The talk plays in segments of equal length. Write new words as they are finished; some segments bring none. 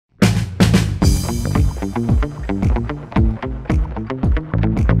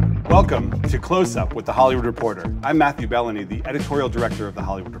Welcome to Close Up with The Hollywood Reporter. I'm Matthew Bellany, the editorial director of The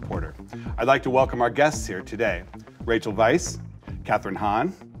Hollywood Reporter. I'd like to welcome our guests here today. Rachel Weisz, Kathryn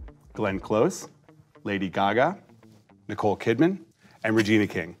Hahn, Glenn Close, Lady Gaga, Nicole Kidman, and Regina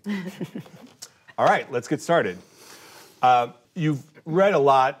King. All right, let's get started. You've read a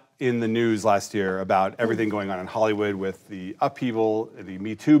lot in the news last year about everything going on in Hollywood with the upheaval, the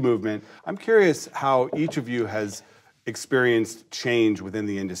Me Too movement. I'm curious how each of you has experienced change within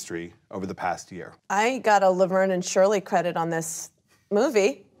the industry over the past year. I got a Laverne and Shirley credit on this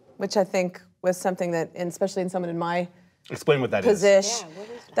movie, which I think was something that, especially in someone in my Explain what that position. Yeah, what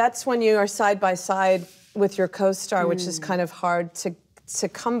is that? That's when you are side by side with your co-star, which is kind of hard to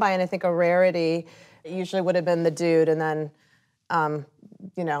come by, and I think a rarity. It usually would have been the dude, and then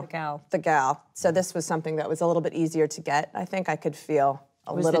you know, the gal. So this was something that was a little bit easier to get. I think I could feel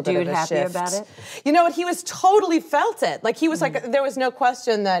a little bit of a shift. Was the dude happy about it? You know what? He was totally felt it. Like he was like, there was no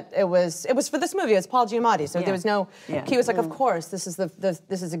question that it was for this movie. It was Paul Giamatti, so there was no. Yeah. He was like, of course, this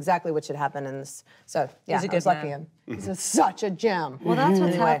is exactly what should happen in this. So yeah, He's a I was good lucky. man. He's such a gem. Well, that's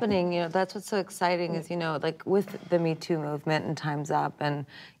what's happening. You know, that's what's so exciting is, you know, like with the Me Too movement and Time's Up, and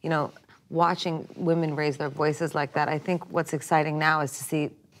you know, watching women raise their voices like that. I think what's exciting now is to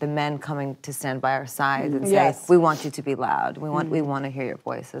see the men coming to stand by our side and say, "We want you to be loud. We want to hear your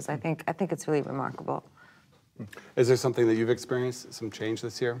voices." I think it's really remarkable. Is there something that you've experienced, some change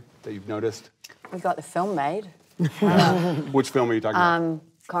this year that you've noticed? We got the film made. Which film are you talking about?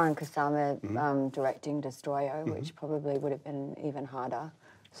 Karan Kusama directing Destroyer, which probably would have been even harder.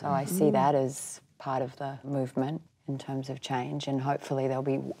 So I see that as part of the movement in terms of change, and hopefully there'll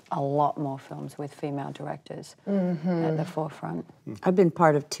be a lot more films with female directors at the forefront. I've been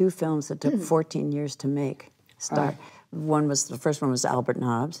part of two films that took 14 years to make. The first one was Albert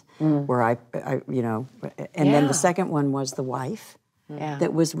Nobbs, where I you know, and then the second one was The Wife,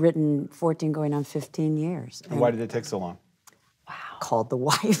 that was written 14 going on 15 years. And why did it take so long? Called The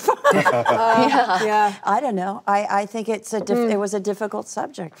Wife. I don't know. I think it's it was a difficult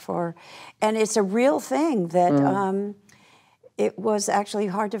subject and it's a real thing that it was actually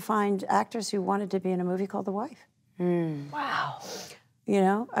hard to find actors who wanted to be in a movie called The Wife. Wow. You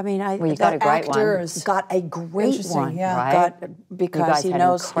know, I mean, you got a great one. Got a great one, right? Because you guys he had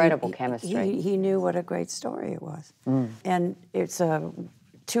knows incredible chemistry. He knew what a great story it was, and it's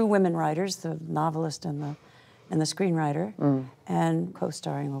two women writers, the novelist and the screenwriter, and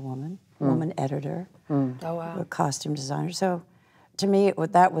co-starring a woman editor, a costume designer. So, to me,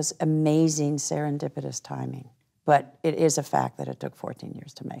 that was amazing, serendipitous timing. But it is a fact that it took 14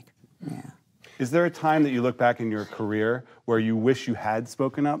 years to make. Yeah. Is there a time that you look back in your career where you wish you had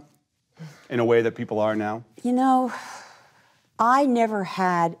spoken up in a way that people are now? You know, I never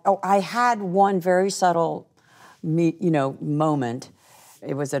had. Oh, I had one very subtle, moment.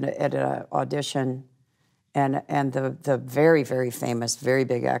 It was at an audition. And the very, very famous, very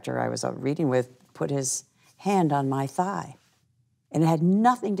big actor I was reading with put his hand on my thigh. And it had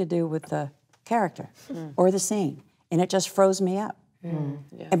nothing to do with the character or the scene. And it just froze me up.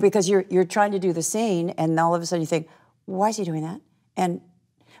 And because you're trying to do the scene, and all of a sudden you think, why is he doing that?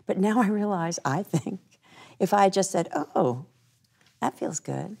 But now I realize, I think, if I had just said, oh, that feels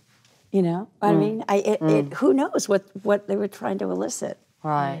good, you know? I mean, who knows what they were trying to elicit.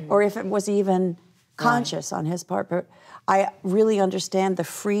 Right. Or if it was even conscious on his part, but I really understand the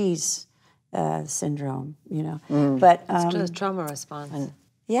freeze syndrome, you know. But it's just trauma response.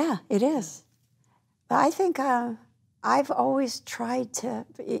 Yeah, it is. But I think I've always tried to,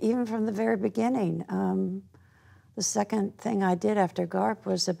 even from the very beginning. The second thing I did after GARP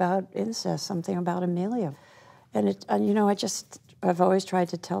was about incest, something about Amelia, and you know, I've always tried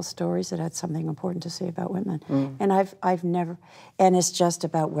to tell stories that had something important to say about women. And I've never, and it's just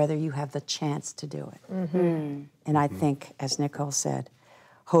about whether you have the chance to do it. And I think, as Nicole said,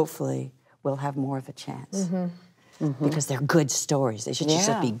 hopefully we'll have more of a chance. Because they're good stories. They should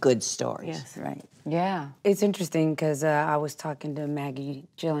just be good stories, right? Yeah. It's interesting because I was talking to Maggie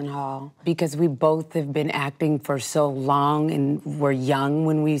Gyllenhaal because we both have been acting for so long and were young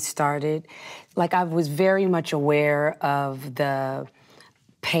when we started. Like, I was very much aware of the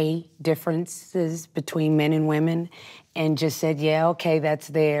pay differences between men and women and just said, yeah, okay, that's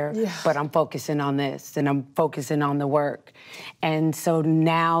there, but I'm focusing on this and I'm focusing on the work. And so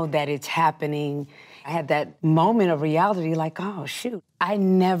now that it's happening, I had that moment of reality like, oh, shoot, I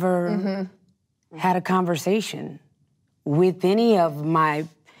never had a conversation with any of my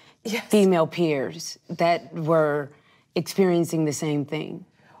female peers that were experiencing the same thing.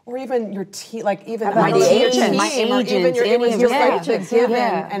 Or even your even my agent, even your agent,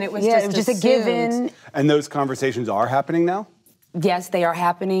 and it was just a given. And those conversations are happening now? yes, they are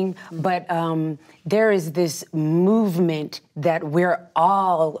happening, but there is this movement that we're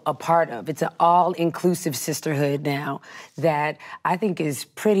all a part of. It's an all-inclusive sisterhood now that I think is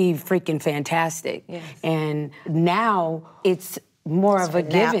pretty freaking fantastic. Yes. And now it's more of a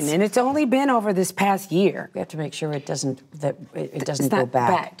given, and it's only been over this past year. We have to make sure it doesn't go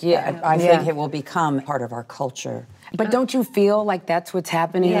back. Yeah, I think it will become part of our culture. But don't you feel like that's what's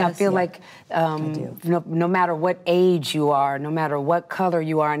happening? Yes, I feel like no matter what age you are, no matter what color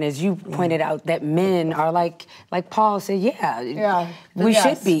you are, and as you pointed out, that men are like Paul said, we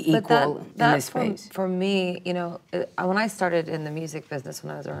should be equal in this space. For me, you know, when I started in the music business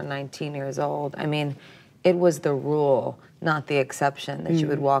when I was around 19 years old, I mean, it was the rule, not the exception, that you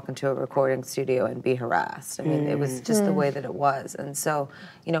would walk into a recording studio and be harassed. I mean, it was just the way that it was. And so,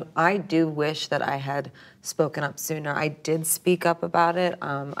 you know, I do wish that I had spoken up sooner. I did speak up about it.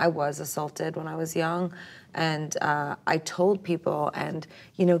 I was assaulted when I was young. And I told people, and,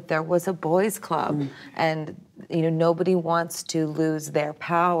 you know, there was a boys' club. And, you know, nobody wants to lose their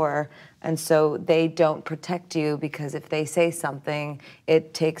power. And so they don't protect you because if they say something,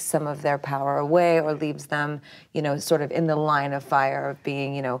 it takes some of their power away or leaves them, you know, sort of in the line of fire of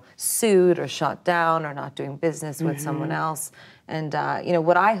being, you know, sued or shut down or not doing business with someone else. And, you know,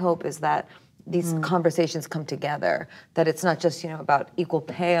 what I hope is that these conversations come together, that it's not just, you know, about equal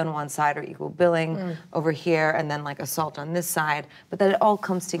pay on one side or equal billing over here and then like assault on this side, but that it all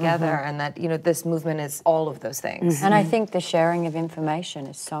comes together and that, you know, this movement is all of those things. And I think the sharing of information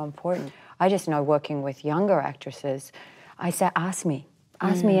is so important. I just know working with younger actresses, I say, ask me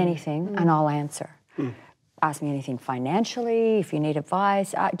anything and I'll answer. Ask me anything financially, if you need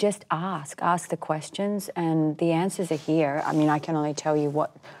advice, just ask the questions and the answers are here. I mean, I can only tell you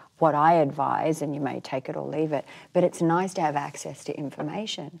what I advise, and you may take it or leave it, but it's nice to have access to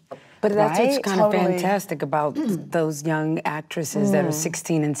information. But that's what's kind of fantastic about those young actresses that are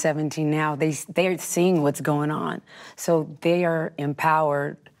 16 and 17 now. They're seeing what's going on, so they are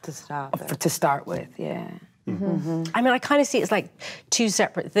empowered to start with. Yeah. I mean, I kind of see it as like two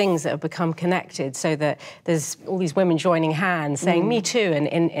separate things that have become connected, so that there's all these women joining hands saying, me too, and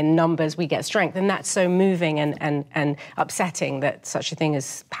in numbers we get strength, and that's so moving and upsetting that such a thing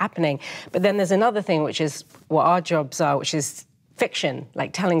is happening. But then there's another thing, which is what our jobs are, which is fiction,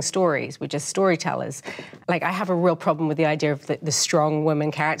 like telling stories. We're just storytellers. Like, I have a real problem with the idea of the strong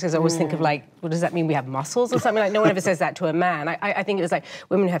woman characters. I always think of like, what does that mean? We have muscles or something? Like, no one ever says that to a man. I think it was like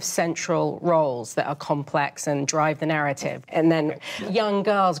women have central roles that are complex and drive the narrative. And then young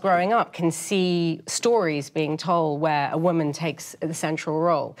girls growing up can see stories being told where a woman takes the central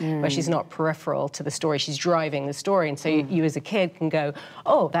role, where she's not peripheral to the story, she's driving the story. And so you as a kid can go,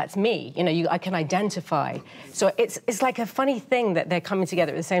 oh, that's me. You know, I can identify. So it's like a funny thing that they're coming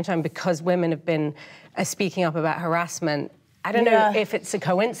together at the same time because women have been speaking up about harassment. I don't know if it's a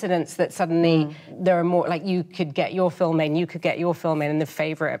coincidence that suddenly there are more, like you could get your film made and you could get your film made, and The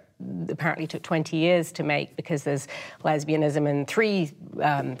Favourite apparently took 20 years to make because there's lesbianism and 3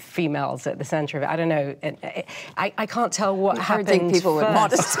 females at the centre of it. I don't know. I can't tell what happened. I think people would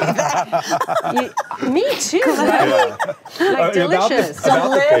want to see that. Me too, right? Like delicious.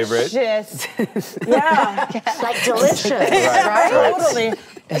 About The Favourite. Like delicious, right? Totally.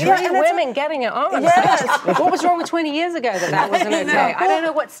 3 women getting it on. Yes. What was wrong with 20 years ago that wasn't okay? I don't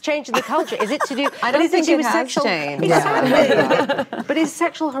know what's changed in the culture. Is it to do? I don't think it has changed. Exactly. But is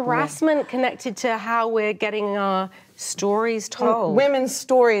sexual harassment connected to how we're getting our stories told? Women's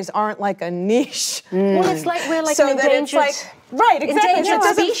stories aren't like a niche. Well, it's like we're like an endangered. Right, exactly. It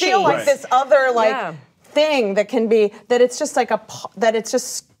doesn't feel like this other thing that can be that it's just like that it's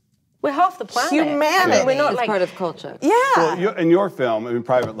just. We're half the planet. Humanity. We're not like part of culture. Yeah. Well, in your film, in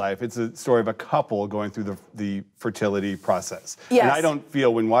Private Life, it's a story of a couple going through the fertility process. Yes. And I don't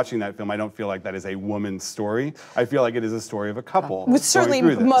feel, when watching that film, I don't feel like that is a woman's story. I feel like it is a story of a couple certainly,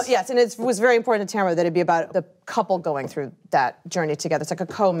 going through this. Yes, and it was very important to Tamara that it'd be about the couple going through that journey together. It's like a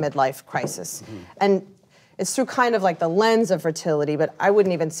co-midlife crisis. And it's through kind of like the lens of fertility, but I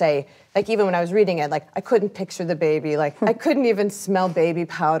wouldn't even say, like even when I was reading it, like I couldn't picture the baby, like I couldn't even smell baby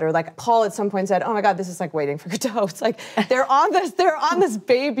powder. Like Paul at some point said, oh my God, this is like Waiting for Godot. It's like they're on this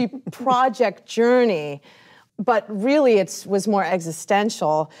baby project journey, but really it was more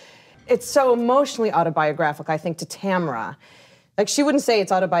existential. It's so emotionally autobiographical, I think, to Tamara. Like she wouldn't say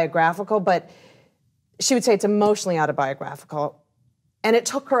it's autobiographical, but she would say it's emotionally autobiographical. And it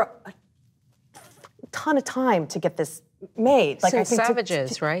took her a ton of time to get this made. Like Since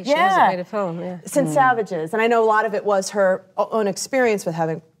Savages, right? Yeah. She hasn't made a film, Since Savages. And I know a lot of it was her own experience with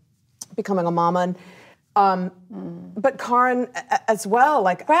becoming a mama. but Karin as well,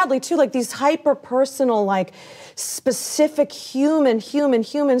 like Bradley too, like these hyper-personal, like specific human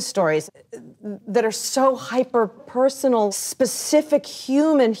stories that are so hyper-personal, specific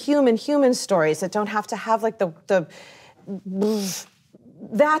human stories that don't have to have like the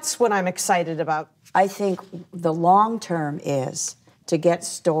that's what I'm excited about. I think the long term is to get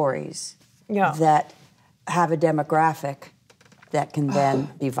stories that have a demographic that can then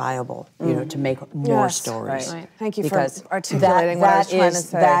be viable, you know, to make more stories. Right. Thank you because for articulating what I was trying to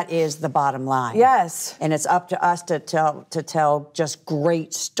say. That is the bottom line. Yes. And it's up to us to tell just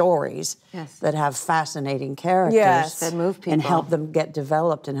great stories that have fascinating characters that move people and help them get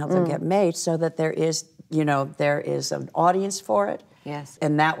developed and help them get made, so that there is an audience for it. Yes.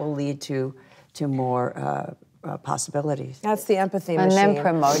 And that will lead to more possibilities. That's the empathy and machine. then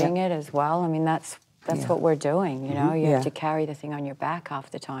promoting it as well. I mean, that's what we're doing, you know? You have to carry the thing on your back half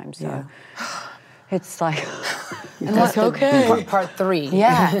the time, so it's like... That's okay. Part 3.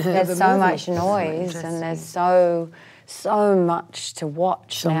 Yeah, there's so much noise and there's so much to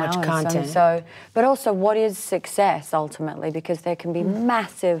watch now. So much content. But also, what is success, ultimately? Because there can be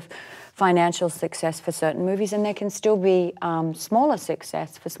massive financial success for certain movies, and there can still be smaller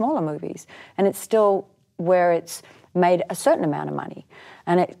success for smaller movies, and it's still where it's made a certain amount of money,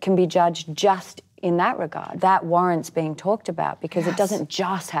 and it can be judged just in that regard. That warrants being talked about, because it doesn't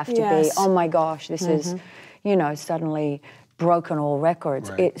just have to be, oh my gosh, this is, you know, suddenly broken all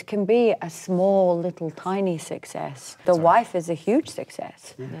records. It can be a small, little, tiny success. The Wife is a huge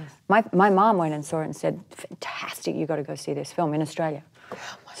success. My mom went and saw it and said, fantastic, you got to go see this film in Australia.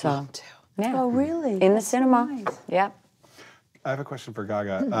 So, yeah. Oh, really? In the cinema. Nice. Yeah. I have a question for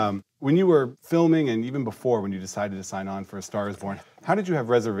Gaga. When you were filming, and even before, when you decided to sign on for A Star Is Born, how did you have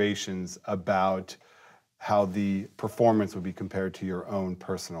reservations about how the performance would be compared to your own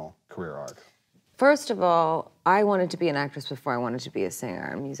personal career arc? First of all, I wanted to be an actress before I wanted to be a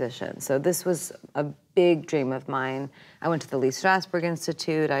singer and musician. So this was a big dream of mine. I went to the Lee Strasberg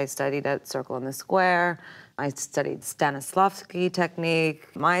Institute. I studied at Circle in the Square. I studied Stanislavski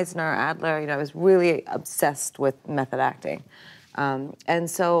technique, Meisner, Adler. You know, I was really obsessed with method acting. And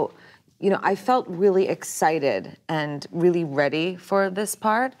so, you know, I felt really excited and really ready for this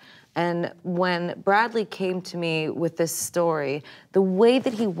part. And when Bradley came to me with this story, the way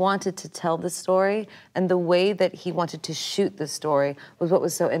that he wanted to tell the story and the way that he wanted to shoot the story was what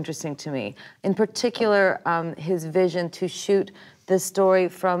was so interesting to me. In particular, his vision to shoot the story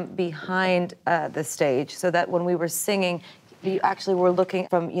from behind the stage, so that when we were singing, you actually were looking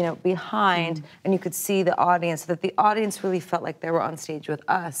from, you know, behind, and you could see the audience, so that the audience really felt like they were on stage with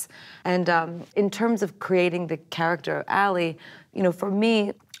us. And in terms of creating the character of Allie, you know, for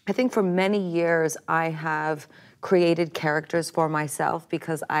me, I think for many years I have created characters for myself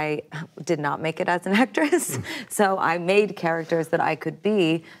because I did not make it as an actress. So I made characters that I could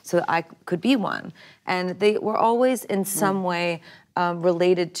be so that I could be one. And they were always in some way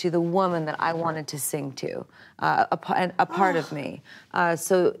related to the woman that I wanted to sing to, a part of me.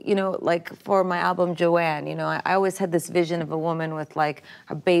 So, you know, like for my album Joanne, you know, I always had this vision of a woman with like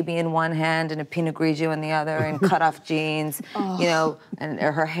a baby in one hand and a Pinot Grigio in the other, and cut off jeans, you know, and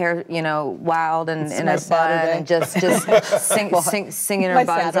her hair, you know, wild and in a bun, and just singing her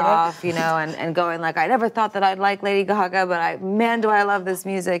buns off, you know, and going like, I never thought that I'd like Lady Gaga, but man, do I love this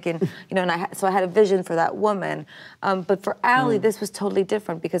music, and you know, and so I had a vision for that woman. But for Allie, this was totally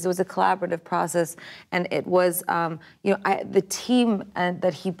different because it was a collaborative process, and it was, you know, the team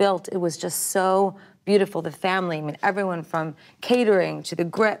that he built, it was just so beautiful. The family, I mean, everyone from catering to the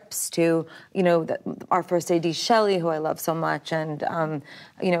grips to, you know, our first AD, Shelley, who I love so much, and,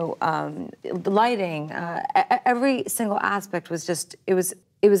 you know, the lighting, every single aspect was just, it was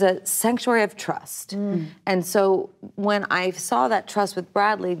a sanctuary of trust. And so when I saw that trust with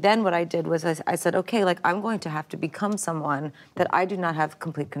Bradley, then what I did was I said, okay, like I'm going to have to become someone that I do not have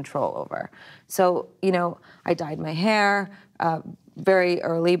complete control over. So, you know, I dyed my hair very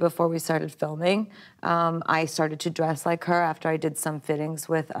early before we started filming. I started to dress like her after I did some fittings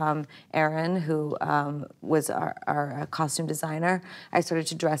with Erin, who was our costume designer. I started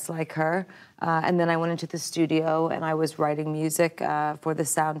to dress like her. And then I went into the studio and I was writing music for the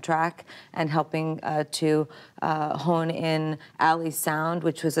soundtrack and helping to hone in Allie's sound,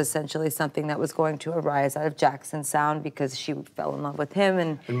 which was essentially something that was going to arise out of Jackson's sound because she fell in love with him.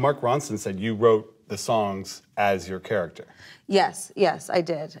 And Mark Ronson said you wrote the songs as your character. Yes, I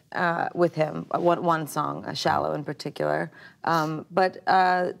did, with him. One song, Shallow in particular. But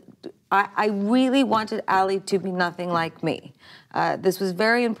I really wanted Allie to be nothing like me. This was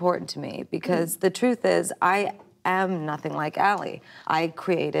very important to me because the truth is I am nothing like Allie. I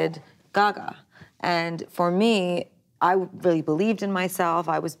created Gaga. And for me, I really believed in myself.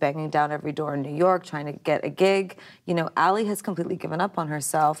 I was banging down every door in New York trying to get a gig. You know, Ally has completely given up on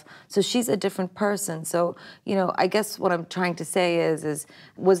herself, so she's a different person. So, you know, I guess what I'm trying to say is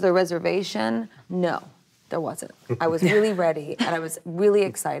was there reservation? No. There wasn't. I was really ready, and I was really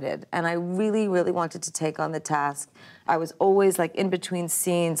excited, and I really, really wanted to take on the task. I was always like in between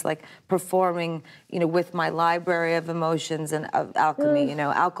scenes, like performing, you know, with my library of emotions and of alchemy, you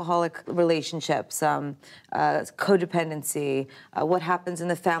know, alcoholic relationships, codependency, what happens in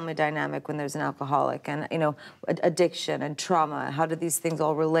the family dynamic when there's an alcoholic, and, you know, addiction and trauma, how do these things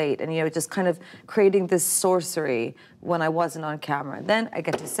all relate? And, you know, just kind of creating this sorcery when I wasn't on camera. Then I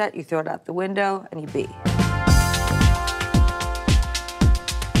get to set, you throw it out the window, and you be.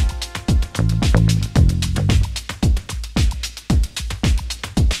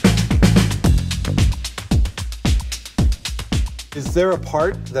 Is there a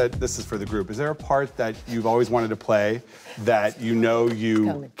part that, this is for the group, is there a part that you've always wanted to play that you know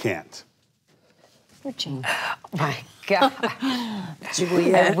you can't? Regina. Oh my God.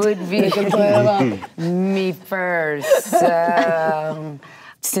 Juliet would be me first.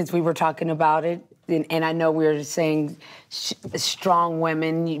 Since we were talking about it, and I know we were saying strong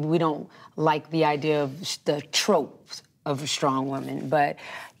women, we don't like the idea of the tropes of strong women, but,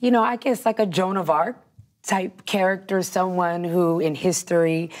 you know, I guess like a Joan of Arc type character, someone who in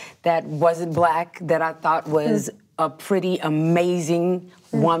history that wasn't black, that I thought was a pretty amazing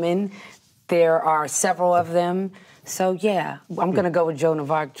woman. There are several of them. So yeah, I'm gonna go with Joan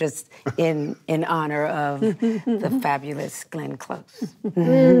of Arc just in honor of the fabulous Glenn Close. I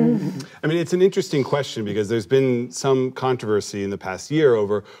mean, it's an interesting question because there's been some controversy in the past year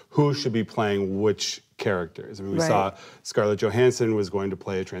over who should be playing which characters. I mean, we saw Scarlett Johansson was going to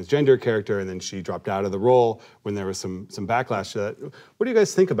play a transgender character, and then she dropped out of the role when there was some backlash to that. What do you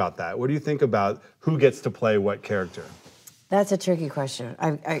guys think about that? What do you think about who gets to play what character? That's a tricky question.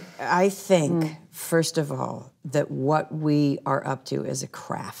 I think, first of all, that what we are up to is a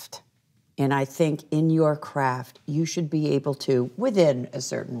craft. And I think in your craft, you should be able to, within a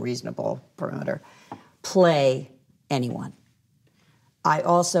certain reasonable parameter, play anyone. I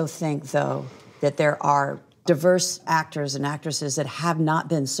also think, though, that there are diverse actors and actresses that have not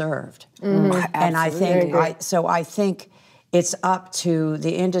been served. And I think, I think it's up to the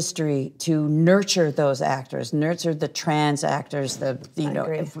industry to nurture those actors, nurture the trans actors, the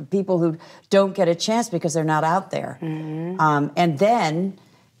people who don't get a chance because they're not out there. And then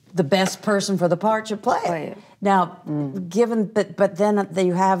the best person for the part should play it. Now, given that, but then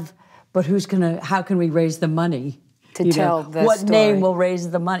you have, but who's gonna? How can we raise the money to tell the what story. name will raise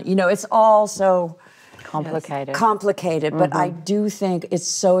the money? You know, it's all so complicated. Complicated, but I do think it's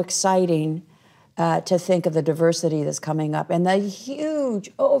so exciting to think of the diversity that's coming up and the huge,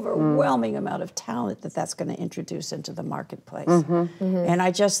 overwhelming amount of talent that's going to introduce into the marketplace. And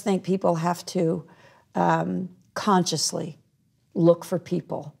I just think people have to consciously look for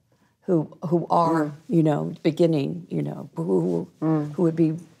people who are, you know, beginning, you know, who would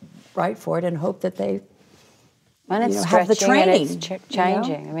be right for it, and hope that they have the training. And it's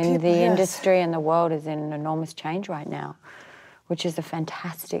changing. I mean, the industry and the world is in enormous change right now, which is a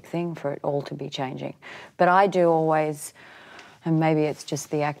fantastic thing for it all to be changing. But I do always, and maybe it's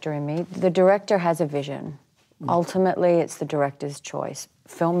just the actor in me, the director has a vision. Ultimately, it's the director's choice.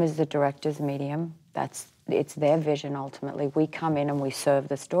 Film is the director's medium. It's their vision, ultimately. We come in and we serve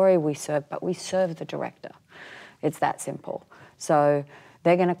the story, but we serve the director. It's that simple. So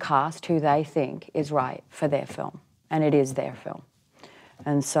they're going to cast who they think is right for their film, and it is their film.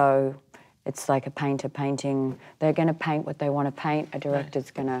 And so it's like a painter painting. They're going to paint what they want to paint. A director's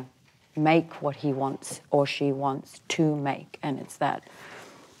going to make what he wants or she wants to make, and it's that.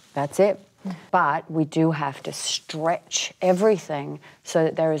 That's it. But we do have to stretch everything so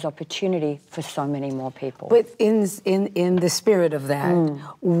that there is opportunity for so many more people. But in the spirit of that,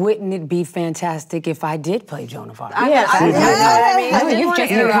 wouldn't it be fantastic if I did play Joan of Arc? I didn't want to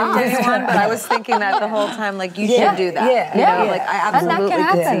interrupt anyone, but I was thinking that the whole time, like, you should do that. You know, like, I absolutely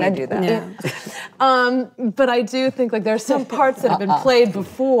could see you do that. But I do think, like, there are some parts that have been played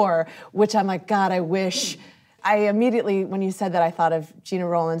before, which I'm like, God, I wish. I immediately, when you said that, I thought of Gina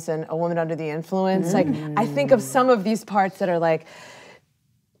Rowlands, A Woman Under the Influence. Like, I think of some of these parts that are like,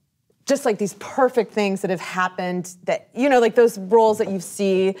 just like these perfect things that have happened that, you know, like those roles that you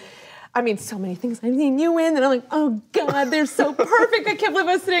see. I mean, so many things I've seen you in, and I'm like, oh God, they're so perfect. I can't believe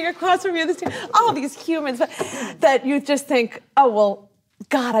I was sitting across from you. All these humans, but that you just think, oh, well,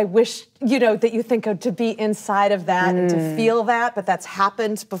 God, I wish, you know, that you think of to be inside of that and to feel that, but that's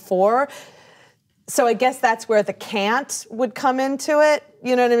happened before. So I guess that's where the can't would come into it,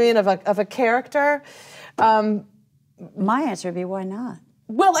 you know what I mean, of a character. My answer would be, why not?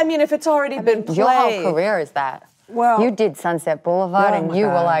 Well, I mean, if it's already been played. Your whole career is that. Well, you did Sunset Boulevard, and you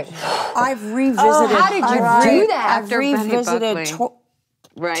were like, I've revisited. how did you do that? I've revisited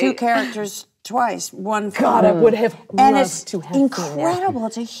two characters twice. One God, I would have and loved it's to have incredible.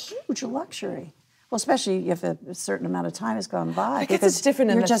 It's a huge luxury. Well, especially if a certain amount of time has gone by. I guess it's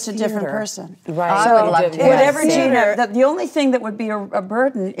different in you're the just a different theater. person. Right. So I would love to. whatever Yeah. Gina, the only thing that would be a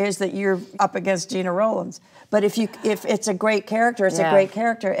burden is that you're up against Gina Rowlands. But if it's a great character, it's a great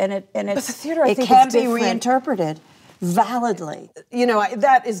character, and it's the theater, I it think, can is be different. reinterpreted validly. You know,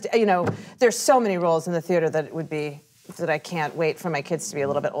 that is, you know, there's so many roles in the theater that it would be, that I can't wait for my kids to be a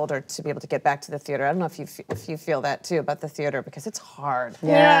little bit older to be able to get back to the theater. I don't know if you feel that too about the theater, because it's hard.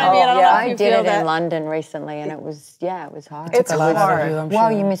 Yeah, I mean, I don't know if I you did feel it that. in London recently, and it was hard. It's hard.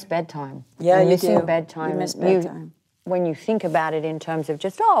 Well, you miss bedtime. Yeah, You're you missing do. bedtime. You miss bedtime. When you think about it in terms of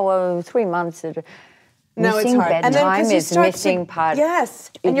just 3 months. No, it's missing hard. And then bedtime 'cause you is start missing part.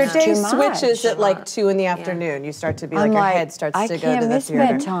 Yes, and your It's day too much. switches at like 2 in the afternoon. You start to be I'm your head starts I to go can't to the miss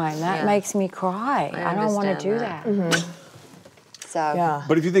theater. bedtime. That makes me cry. I don't want to do that. So Yeah.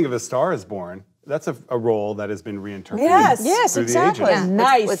 But if you think of A Star Is Born, that's a role that has been reinterpreted. Yes, through exactly. the ages.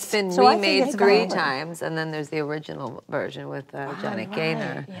 Nice. It's been So I think remade it's 3 valid. times, and then there's the original version with Janet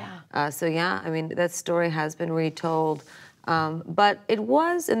Gaynor. So yeah, I mean, that story has been retold. But it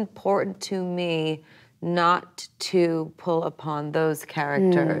was important to me not to pull upon those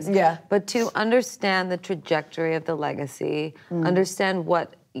characters, but to understand the trajectory of the legacy, understand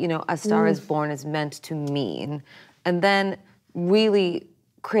what, you know, A Star Is Born is meant to mean, and then really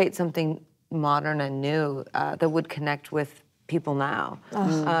create something modern and new that would connect with people now.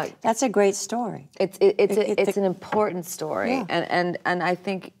 That's a great story. It's an important story, and I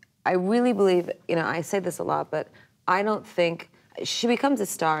think, I really believe, you know, I say this a lot, but I don't think she becomes a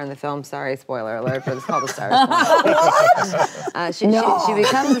star in the film. Sorry, spoiler alert, but it's called A Star Is Born. She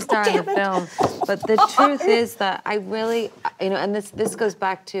becomes a star in the film, but the truth is that I really, you know, and this goes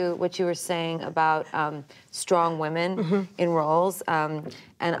back to what you were saying about strong women in roles, and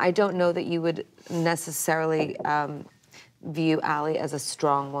I don't know that you would necessarily view Ali as a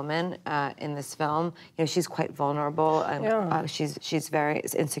strong woman in this film. You know, she's quite vulnerable, and she's very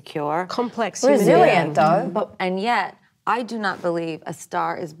insecure, Complex, resilient though. and yet, I do not believe a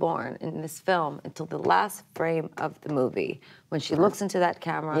star is born in this film until the last frame of the movie. When she looks into that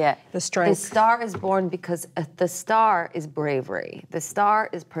camera, The strength. The star is born because the star is bravery. The star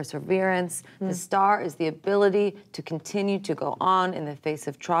is perseverance. The star is the ability to continue to go on in the face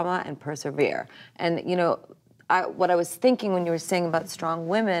of trauma and persevere. And, you know, what I was thinking when you were saying about strong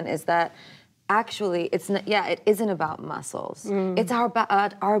women is that actually, it's not, it isn't about muscles. It's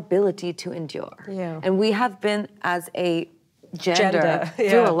about our ability to endure. And we have been, as a gender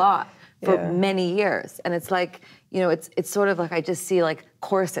through a lot for many years. And it's like, you know, it's sort of like I just see like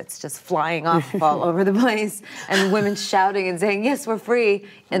corsets just flying off all over the place, and women shouting and saying, yes, we're free,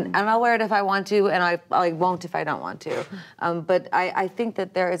 and I'll wear it if I want to, and I won't if I don't want to. But I think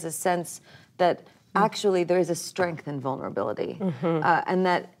that there is a sense that actually there is a strength in vulnerability, and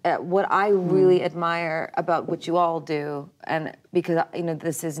that what I really admire about what you all do, and because, you know,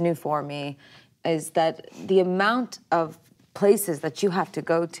 this is new for me, is that the amount of places that you have to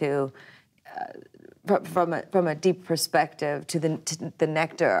go to from a deep perspective to the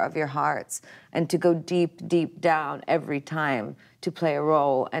nectar of your hearts, and to go deep down every time to play a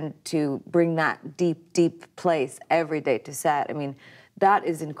role, and to bring that deep place every day to set. I mean, that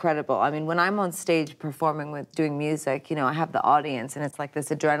is incredible. I mean, when I'm on stage performing doing music, you know, I have the audience, and it's like this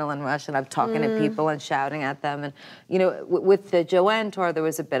adrenaline rush, and I'm talking to people and shouting at them. And, you know, with the Joanne tour, there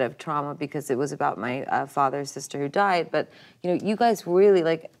was a bit of trauma because it was about my father's sister who died. But, you know, you guys really,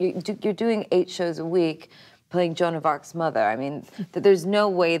 like, you're doing 8 shows a week, playing Joan of Arc's mother. I mean, there's no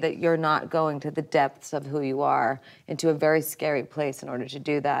way that you're not going to the depths of who you are into a very scary place in order to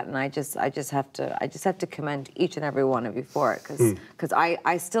do that. And I just have to commend each and every one of you for it, because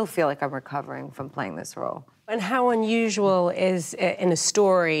I still feel like I'm recovering from playing this role. And how unusual is in a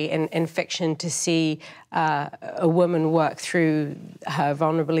story, in fiction, to see a woman work through her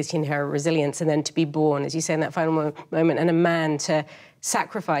vulnerability and her resilience, and then to be born, as you say, in that final moment, and a man to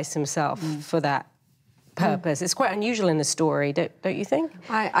sacrifice himself for that purpose. It's quite unusual in a story, don't you think?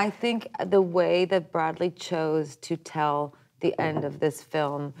 I think the way that Bradley chose to tell the end of this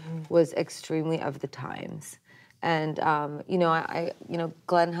film was extremely of the times. And you know,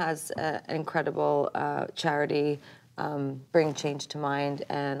 Glenn has an incredible charity, Bring Change to Mind,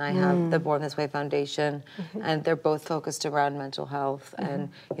 and I have the Born This Way Foundation, and they're both focused around mental health. And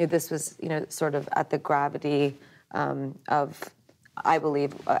you know, this was, you know, sort of at the gravity of I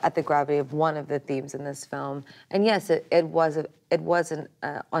believe, at the gravity of one of the themes in this film. And yes, it was an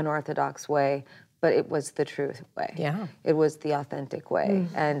unorthodox way, but it was the truth way. Yeah. It was the authentic way.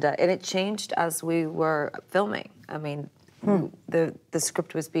 And it changed as we were filming. I mean, the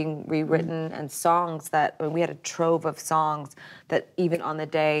script was being rewritten, and songs that, I mean, we had a trove of songs that even on the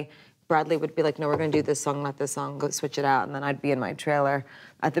day, Bradley would be like, no, we're gonna do this song, not this song, go switch it out. And then I'd be in my trailer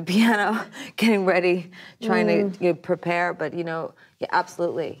at the piano, getting ready, trying to prepare. But yeah,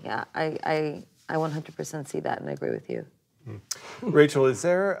 absolutely, yeah. I 100% see that and I agree with you. Rachel, is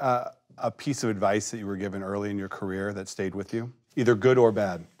there a piece of advice that you were given early in your career that stayed with you, either good or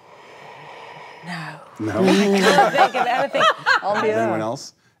bad? No. No? Anyone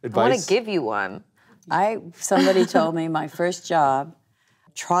else? Advice? I want to give you one. Somebody told me my first job,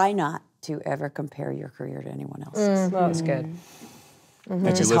 try not to ever compare your career to anyone else's. Well, that's good.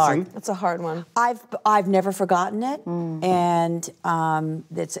 It's just hard. That's a hard one. I've never forgotten it, and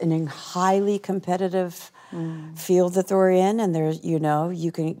it's an highly competitive field that we're in, and there's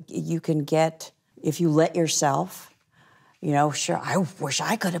you can get, if you let yourself, sure, I wish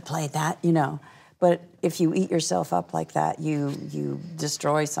I could have played that, but if you eat yourself up like that, you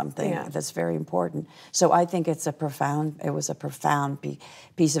destroy something that's very important. So I think it was a profound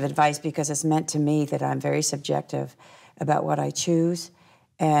piece of advice, because it's meant to me that I'm very subjective about what I choose,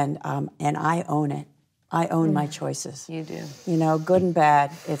 and I own it. I own my choices. You do. Good and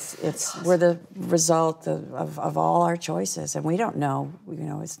bad. We're the result of all our choices, and we don't know. We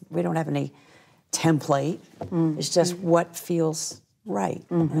don't have any template. It's just what feels right.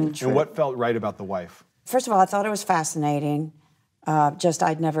 And what felt right about The Wife? First of all, I thought it was fascinating.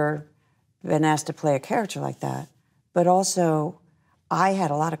 I'd never been asked to play a character like that, but also I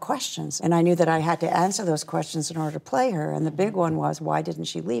had a lot of questions, and I knew that I had to answer those questions in order to play her. And the big one was, why didn't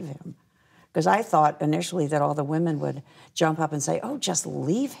she leave him? Because I thought initially that all the women would jump up and say, oh, just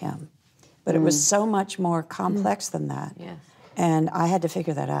leave him. But it was so much more complex than that. Yes. And I had to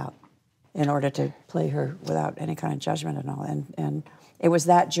figure that out in order to play her without any kind of judgment and all. And it was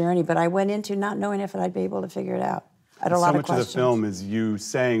that journey, but I went into not knowing if I'd be able to figure it out. I had a lot of questions. So much of the film is you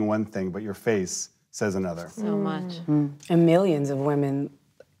saying one thing, but your face says another. So much. And millions of women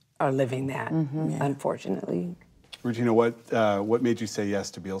are living that, unfortunately. Regina, what made you say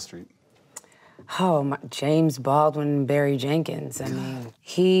yes to Beale Street? Oh, James Baldwin, Barry Jenkins. I mean,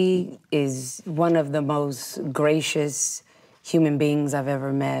 he is one of the most gracious human beings I've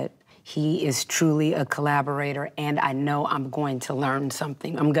ever met. He is truly a collaborator, and I know I'm going to learn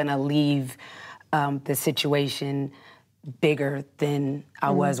something. I'm going to leave the situation bigger than I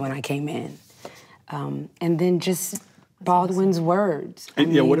was when I came in. And then just Baldwin's words.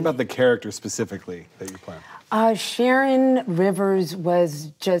 And what about the character specifically that you play? Sharon Rivers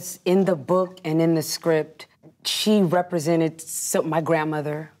was just in the book and in the script. She represented my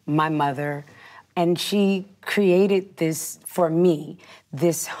grandmother, my mother, and she created this, for me,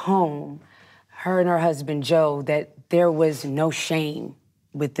 this home, her and her husband, Joe, that there was no shame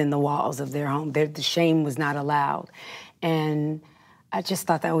within the walls of their home. The shame was not allowed. And I just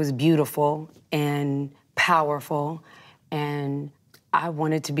thought that was beautiful and powerful, and I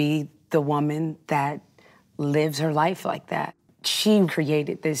wanted to be the woman that lives her life like that. She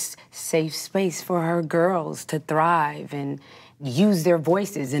created this safe space for her girls to thrive and use their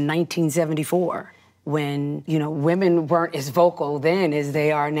voices in 1974, when, women weren't as vocal then as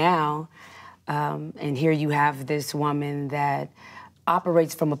they are now. And here you have this woman that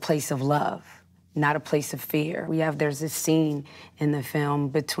operates from a place of love, not a place of fear. There's this scene in the film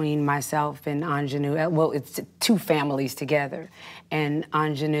between myself and Ingenue. Well, it's two families together. And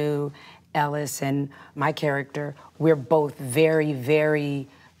Ingenue Ellis and my character, we're both very, very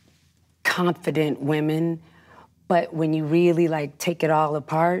confident women. But when you really take it all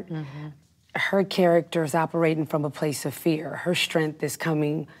apart, her character is operating from a place of fear. Her strength is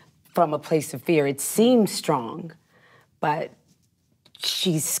coming from a place of fear. It seems strong, but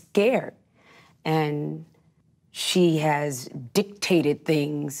she's scared. And she has dictated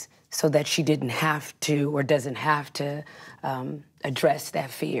things so that she didn't have to or doesn't have to address that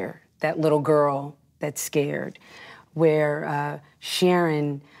fear, that little girl that's scared. Where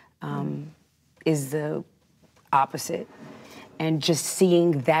Sharon is the opposite. And just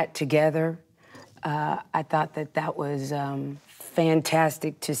seeing that together, I thought that was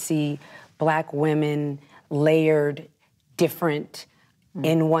fantastic to see Black women layered, different,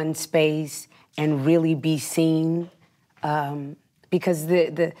 in one space, and really be seen, because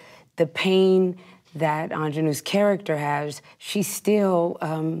the pain that Ingenue's character has, she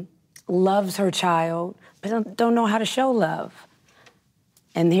still loves her child, but don't know how to show love.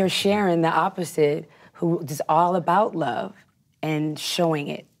 And here's Sharon, the opposite, who is all about love and showing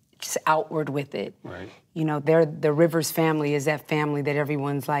it, just outward with it. Right. You know, the Rivers family is that family that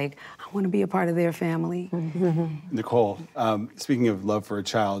everyone's like, I want to be a part of their family. Nicole, speaking of love for a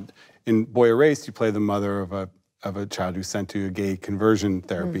child, in Boy Erased, you play the mother of a child who's sent to a gay conversion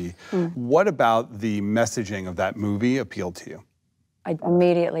therapy. What about the messaging of that movie appealed to you? I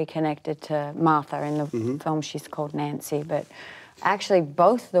immediately connected to Martha. In the film, she's called Nancy, but actually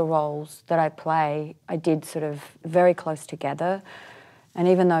both the roles that I play, I did sort of very close together. And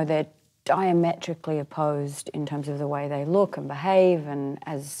even though they're diametrically opposed in terms of the way they look and behave and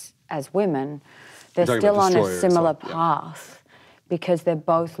as women, they're still on a similar path because they're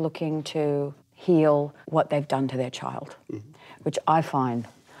both looking to heal what they've done to their child, which I find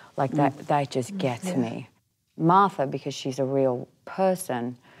like that just gets me. Martha, because she's a real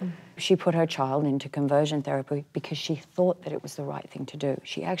person, she put her child into conversion therapy because she thought that it was the right thing to do.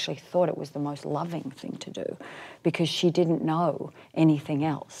 She actually thought it was the most loving thing to do because she didn't know anything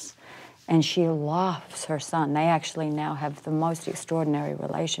else. And she loves her son. They actually now have the most extraordinary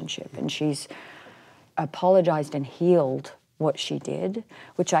relationship, and she's apologized and healed what she did,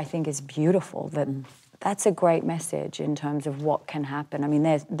 which I think is beautiful. That's a great message in terms of what can happen. I mean,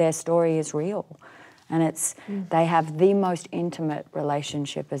 their story is real. And they have the most intimate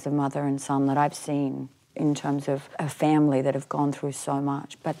relationship as a mother and son that I've seen in terms of a family that have gone through so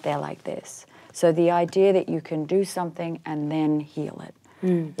much, but they're like this. So the idea that you can do something and then heal it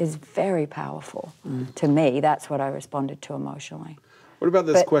is very powerful. To me, that's what I responded to emotionally. What about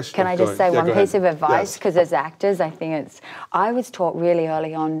this question? Can I just say one piece of advice? Because as actors, I think I was taught really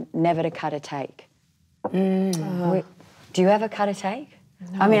early on never to cut a take. Do you ever cut a take?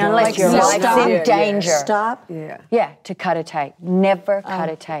 No. I mean, unless your life's in danger. Stop. Yeah, to cut a take. Never cut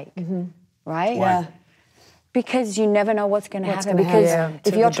a take. Right? Why? Because you never know what's going to happen. Because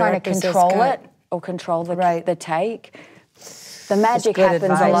if you're trying to control it or control the take, the magic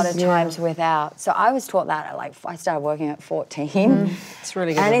happens a lot of times without. So I was taught that at I started working at 14. It's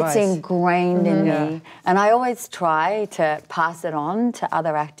really good and advice. It's ingrained in me. And I always try to pass it on to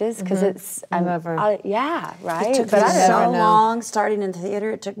other actors because it's... right? It took me so long, starting in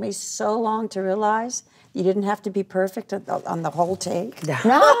theater, it took me so long to realize you didn't have to be perfect on the whole take.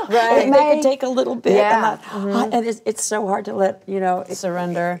 No, They could take a little bit. And it's so hard to let,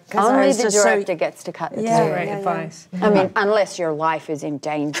 surrender. Only the director gets to cut the take. Great advice. I mean, unless your life is in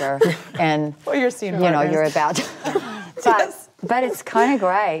danger and you're about to... But it's kind of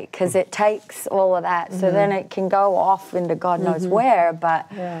great because it takes all of that, so then it can go off into God knows where, but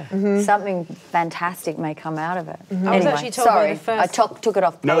something fantastic may come out of it. I was actually told sorry, by the first... I took it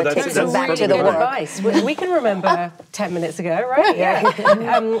off politics and back to the work. Advice. We can remember 10 minutes ago, right?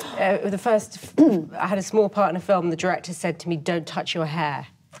 The first, I had a small part in a film, the director said to me, don't touch your hair.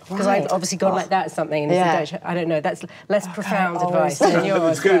 Because I've obviously gone like that or something, and he said, I don't know, that's less profound advice than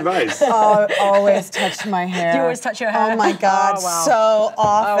yours. It's good advice. Oh, always touch my hair. You always touch your hair? Oh my God, so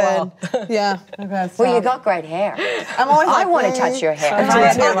often. Yeah. Well, you got great hair. I'm always I want to touch your hair. If I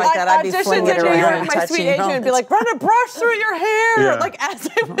had hair like that, I'd be flinging it around and my sweet agent would be like, run a brush through your hair, as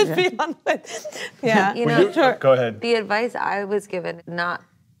I would be on it. Yeah. Go ahead. The advice I was given, not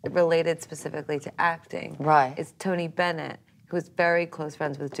related specifically to acting, is Tony Bennett, who was very close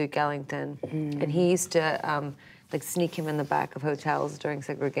friends with Duke Ellington, and he used to sneak him in the back of hotels during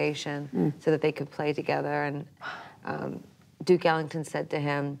segregation so that they could play together. And Duke Ellington said to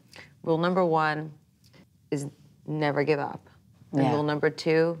him, rule number 1 is never give up. And rule number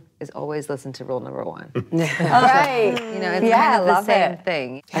 2 is always listen to rule number 1. Right. It's kind of the same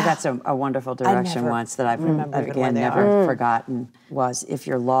thing. I got a wonderful direction once that I've again never forgotten was if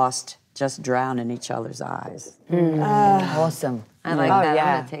you're lost, just drown in each other's eyes. Awesome. I like that.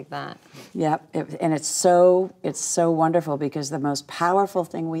 I'm going to take that. Yep, and it's so wonderful because the most powerful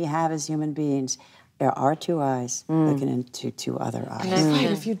thing we have as human beings are our 2 eyes looking into 2 other eyes.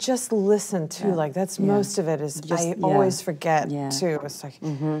 Right, if you just listen to, that's most of it is, I always forget too. It's like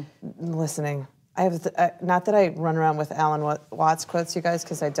listening. I have, not that I run around with Alan Watts quotes, you guys,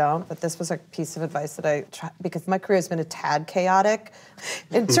 because I don't, but this was a piece of advice that I try, because my career has been a tad chaotic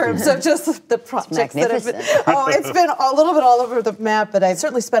in terms of just the projects that have been, it's been a little bit all over the map, but I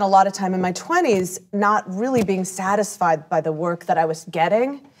certainly spent a lot of time in my 20s not really being satisfied by the work that I was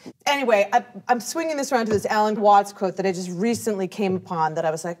getting. Anyway, I'm swinging this around to this Alan Watts quote that I just recently came upon that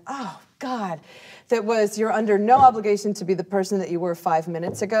I was like, oh, God. That was, you're under no obligation to be the person that you were 5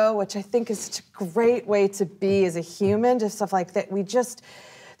 minutes ago, which I think is such a great way to be as a human, just stuff like that. You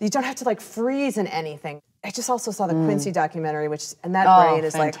don't have to freeze in anything. I just also saw the Quincy documentary, and that brain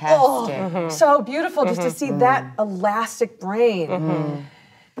is fantastic. so beautiful just to see that elastic brain.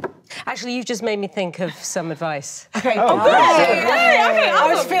 Actually, you've just made me think of some advice. Okay. Oh, good. Okay.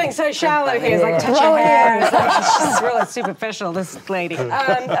 I was feeling so shallow here. It's like, touch your hair. It's like, she's just really superficial, this lady.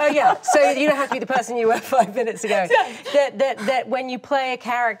 Oh, yeah. So you don't have to be the person you were 5 minutes ago. That when you play a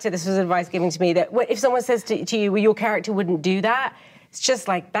character, this was advice given to me, that if someone says to you, well, your character wouldn't do that, it's just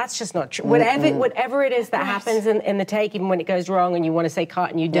like, that's just not true. Whatever it is that happens in the take, even when it goes wrong and you want to say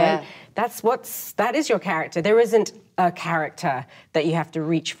cut and you don't, that is your character. There isn't a character that you have to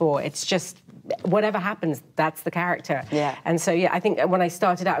reach for. It's just whatever happens, that's the character. Yeah. And so, yeah, I think when I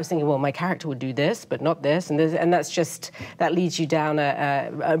started out, I was thinking, well, my character would do this, but not this, and that's just, that leads you down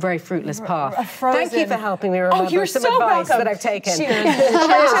a very fruitless path. Thank you for helping me remember some advice that I've taken.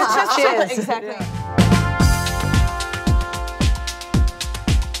 Cheers. Cheers. Exactly.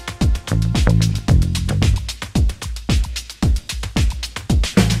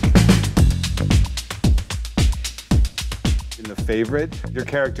 Favorite. Your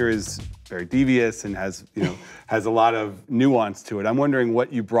character is very devious and has a lot of nuance to it. I'm wondering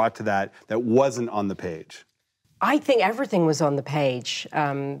what you brought to that wasn't on the page. I think everything was on the page.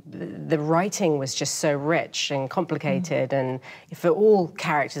 The writing was just so rich and complicated, and for all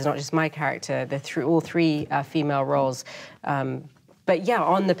characters, not just my character, through all three female roles. But yeah,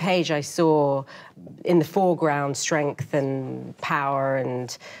 on the page I saw in the foreground strength and power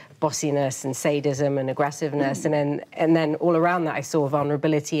and bossiness and sadism and aggressiveness, and then all around that I saw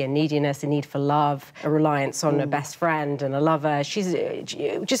vulnerability and neediness, a need for love, a reliance on a best friend and a lover.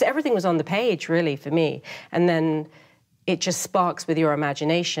 Just everything was on the page, really, for me. And then it just sparks with your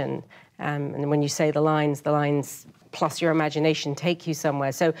imagination. And when you say the lines plus your imagination take you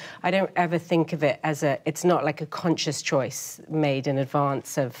somewhere. So I don't ever think of it as it's not like a conscious choice made in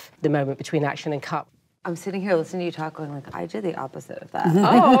advance of the moment between action and cut. I'm sitting here listening to you talk, going like, I did the opposite of that.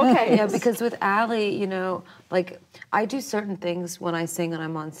 Oh, okay. Yeah, because with Allie, like I do certain things when I sing and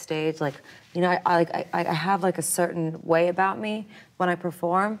I'm on stage. Like, I have like a certain way about me when I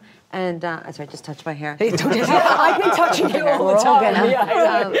perform. And sorry, I just touched my hair. I've been touching you all the time.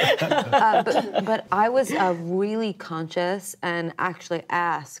 But I was really conscious and actually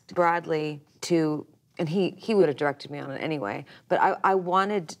asked Bradley to. And he would have directed me on it anyway, but I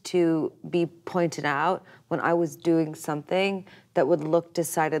wanted to be pointed out when I was doing something that would look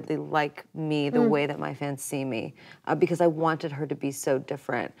decidedly like me, the way that my fans see me, because I wanted her to be so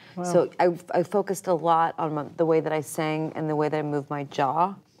different. Wow. So I focused a lot on the way that I sang and the way that I moved my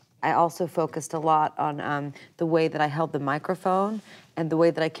jaw. I also focused a lot on the way that I held the microphone and the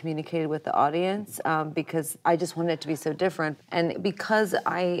way that I communicated with the audience, because I just wanted it to be so different. And because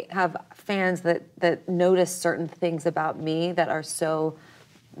I have fans that notice certain things about me that are so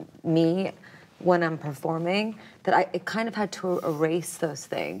me when I'm performing, that I kind of had to erase those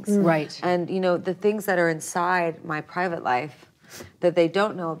things. Right. And the things that are inside my private life that they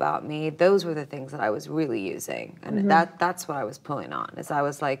don't know about me, those were the things that I was really using. And that's what I was pulling on, is I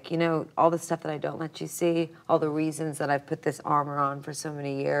was like, all the stuff that I don't let you see, all the reasons that I've put this armor on for so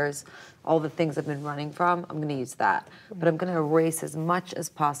many years, all the things I've been running from, I'm gonna use that. But I'm gonna erase as much as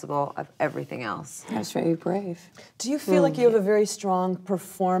possible of everything else. That's very brave. Do you feel like you have a very strong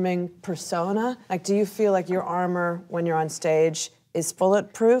performing persona? Like, do you feel like your armor when you're on stage is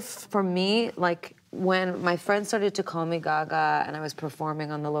bulletproof? For me, like, when my friends started to call me Gaga and I was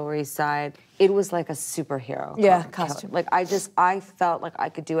performing on the Lower East Side, it was like a superhero. Costume. Like I felt like I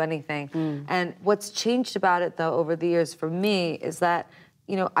could do anything. And what's changed about it though over the years for me is that,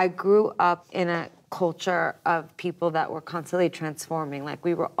 I grew up in a culture of people that were constantly transforming. Like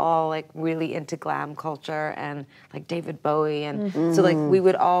we were all like really into glam culture and like David Bowie. And so like we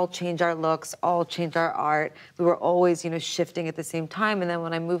would all change our looks, all change our art. We were always, shifting at the same time. And then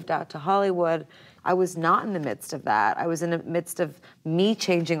when I moved out to Hollywood, I was not in the midst of that. I was in the midst of me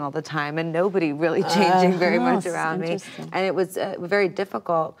changing all the time and nobody really changing very much around me. And it was very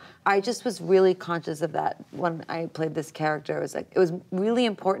difficult. I just was really conscious of that when I played this character. It was really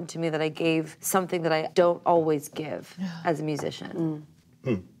important to me that I gave something that I don't always give as a musician.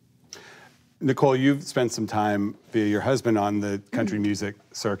 Nicole, you've spent some time via your husband on the country music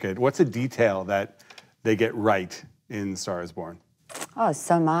circuit. What's a detail that they get right in Star is Born? Oh,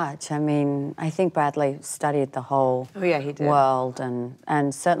 so much. I mean, I think Bradley studied the whole world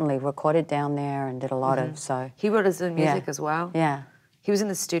and certainly recorded down there and did a lot of, so. He wrote his own music as well? Yeah. He was in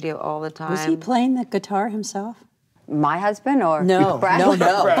the studio all the time. Was he playing the guitar himself? My husband or No, Bradley?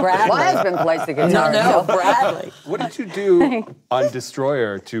 no, Bradley. My husband plays the guitar. No, Bradley. What did you do on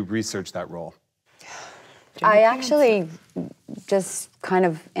Destroyer to research that role? I actually just kind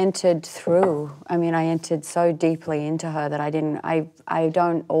of entered through. I mean, I entered so deeply into her that I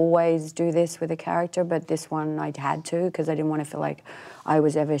don't always do this with a character, but this one I had to because I didn't want to feel like I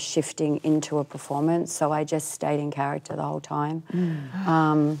was ever shifting into a performance. So I just stayed in character the whole time,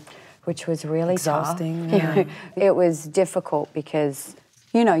 which was really exhausting. tough. Yeah. It was difficult because,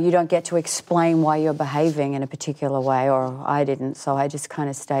 you know, you don't get to explain why you're behaving in a particular way, or I didn't, so I just kind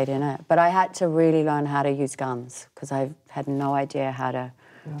of stayed in it. But I had to really learn how to use guns because I had no idea how to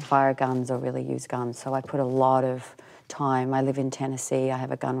fire guns or really use guns. So I put a lot of time. I live in Tennessee. I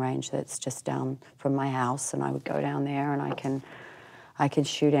have a gun range that's just down from my house, and I would go down there and I can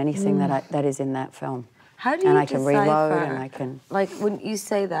shoot anything that is in that film. How do you and I can decipher, reload, and I can like when you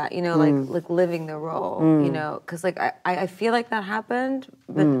say that, you know, like living the role, you know, because like I feel like that happened,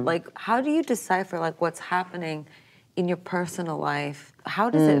 but like how do you decipher like what's happening in your personal life?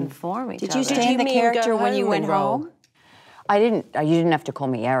 How does it inform each other? Did you stay in the character when you went home? I didn't. You didn't have to call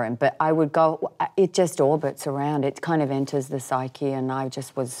me Erin, but I would go. It just orbits around. It kind of enters the psyche, and I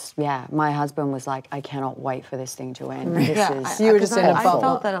just was. Yeah, my husband was like, "I cannot wait for this thing to end." You were just in a bubble. I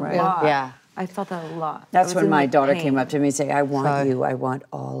felt that a lot. Yeah. I felt that a lot. That's when my daughter came up to me and said, I want you, I want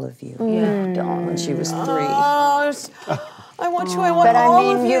all of you. Yeah. When she was 3. Oh, I want you, I want But all I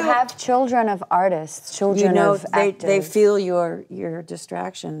mean, of you. you have children of artists, children You know, of they actors. feel your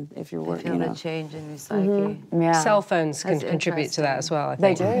distraction if you're working, Feel you know. the change in your psyche. Yeah. Cell phones can That's contribute to that as well, I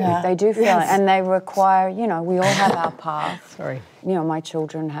They think. do. They do feel it, and they require. You know, we all have our path. Sorry. You know, my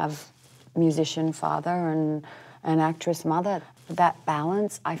children have musician father and an actress mother. That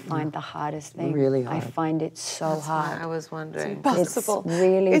balance, I find the hardest thing. Really hard. I find it so hard. I was wondering. Impossible. It's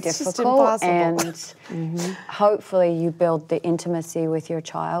really It's just difficult, impossible. and hopefully you build the intimacy with your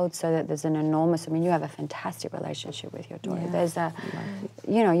child so that there's an enormous. I mean, you have a fantastic relationship with your daughter. There's a,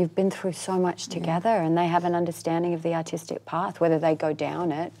 you know, you've been through so much together, and they have an understanding of the artistic path, whether they go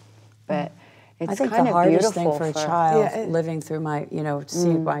down it, but. It's I think kind the of hardest beautiful thing for a child Yeah, living through my, you know,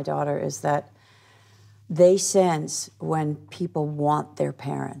 seeing my daughter is that they sense when people want their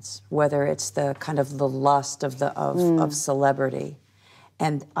parents, whether it's the kind of the lust of of celebrity,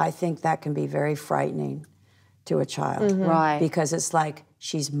 and I think that can be very frightening to a child, Right. Because it's like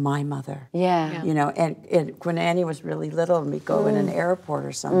she's my mother, Yeah. you know. And when Annie was really little, and we'd go in an airport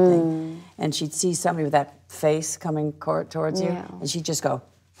or something, and she'd see somebody with that face coming towards you, and she'd just go,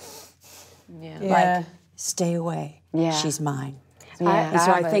 like, stay away. Yeah. She's mine. Yeah. And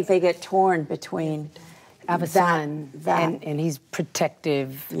so I think they get torn between. I have a son, and he's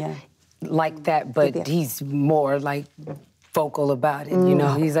protective, like that, but he's more like vocal about it. You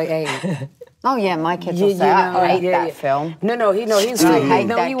know, he's like, "Hey." Oh yeah, my kids will say, "I hate that film." No, he's I hate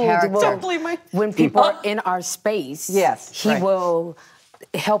that he will. character. Don't believe my... When people are in our space, Yes, he right. will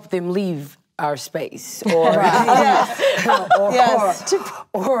help them leave our space, or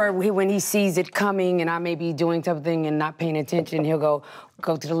or when he sees it coming and I may be doing something and not paying attention, he'll go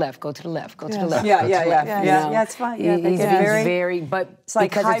to the left, go to the left, go to the left. Yeah, go to the left, you know? it's fine. Yeah, they he's get very, but it's like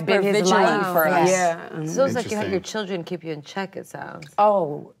because it's been his hyper-vigilant life for us. Yeah. So it's like you have your children keep you in check, it sounds.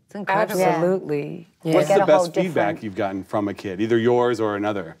 Oh, It's incredible. absolutely. Yeah. What's get the a whole best feedback different- you've gotten from a kid, either yours or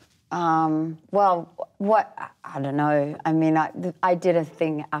another? Well, I don't know. I mean, I did a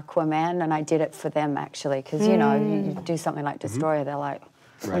thing, Aquaman, and I did it for them actually, because you know, you do something like Destroyer, they're like,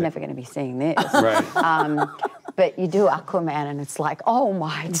 we're Right. never going to be seeing this. Right. But you do Aquaman, and it's like, oh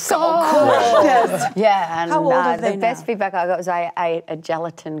my god! Yes. Yeah, and How old are they the best now? feedback I got was I ate a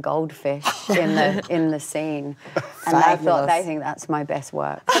gelatin goldfish in the scene, and Fabulous. they think that's my best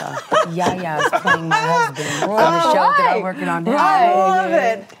work. So. Yaya's playing my husband on the show that I'm working on now. I love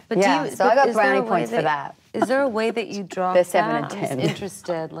it. But Yeah, so I got is there brownie a way points for that. Is there a way that you drop They're 7 that? and I'm 10. just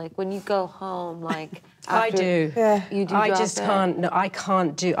interested. Like when you go home, like I after do. You do. I drop just it? can't. No, I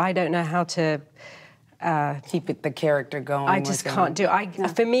can't do. I don't know how to. Keep it the character going. I just with can't do.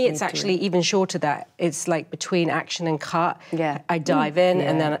 For me, it's actually even shorter. That it's like between action and cut. Yeah. I dive in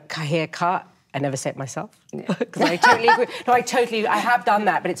and then I hear cut. I never say it myself because I totally agree. No, I have done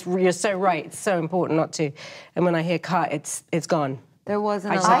that, but you're so right. It's so important not to. And when I hear cut, it's gone. There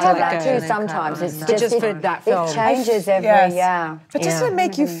wasn't. I a just I have to have let that go. too and then sometimes. cut It's and just, just for that film. It changes every, Yes. But doesn't it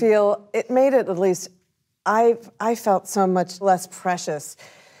make you feel, it made it at least, I felt so much less precious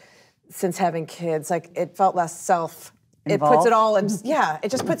since having kids. Like it felt less it puts it all in, it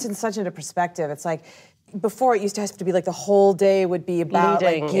just puts it such into perspective. It's like, before it used to have to be like the whole day would be about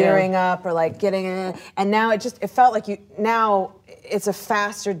Leading, like gearing up or like getting in, and now it felt like now it's a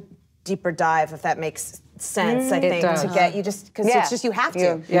faster, deeper dive, if that makes sense, I think, to get you just, because it's just, you have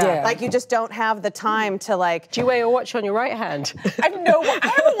to. Yeah. Like, you just don't have the time to, like... Do you wear your watch on your right hand? I haven't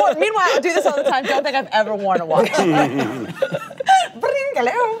worn, meanwhile, I do this all the time, don't think I've ever worn a watch.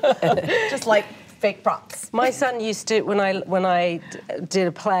 Hello. Just like fake props. My son used to, when I did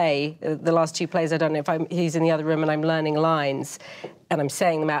a play, the last 2 plays, I don't know if he's in the other room and I'm learning lines and I'm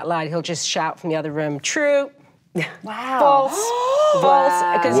saying them out loud, he'll just shout from the other room, true. Wow.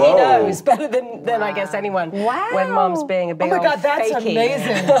 False, because he knows better than I guess anyone. Wow. When Mom's being a big Oh my God, that's fakey.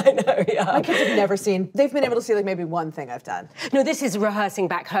 amazing. I know, yeah. My kids have never seen, they've been able to see like maybe one thing I've done. No, this is rehearsing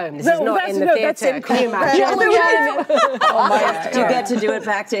back home. This is not in the that's theatre. in Can you imagine? Oh my! Do you get to do it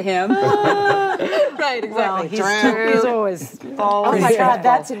back to him? Right, exactly. Well, he's always Oh my God,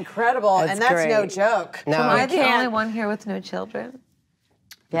 that's incredible. That's and that's no great. joke. No. Am I the can't- only one here with no children?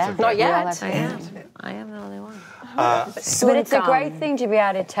 Yeah. Not yet. I am. I am the only one. But it's a great thing to be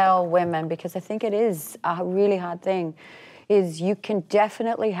able to tell women, because I think it is a really hard thing, is you can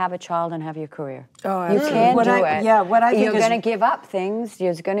definitely have a child and have your career. Oh, you can what do I- it. yeah, what I think You're is- going to give up things.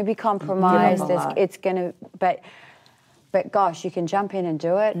 There's going to be compromise. Give up a lot. It's going to, but gosh, you can jump in and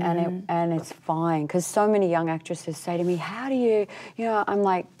do it, and it's fine. Because so many young actresses say to me, "How do you know?" I'm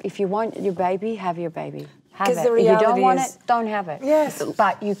like, if you want your baby, have your baby. Have 'Cause it. the If you don't reality want is- it, don't have it. Yes.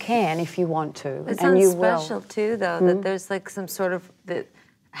 But you can if you want to, It and sounds you special will. too, though, that there's like some sort of that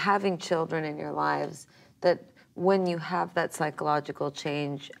having children in your lives, that when you have that psychological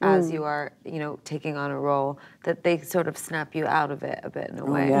change as you are, taking on a role, that they sort of snap you out of it a bit in a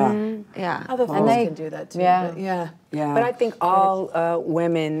way. Yeah. Other things can do that too. Yeah. But yeah. Yeah. But I think all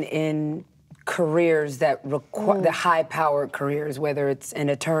women in careers that require the high-powered careers, whether it's an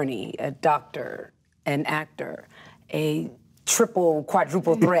attorney, a doctor, an actor, a triple,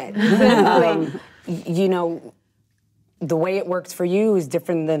 quadruple threat, the way it works for you is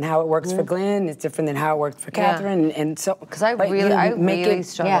different than how it works for Glenn. It's different than how it worked for Kathryn, and so Because I but you really make it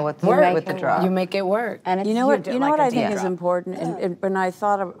struggle with work. the drop. You make it work. And it's, You know what I think deep is important, and I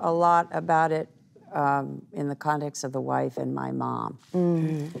thought a lot about it in the context of the wife and my mom,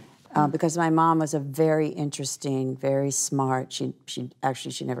 because my mom was a very interesting, very smart. She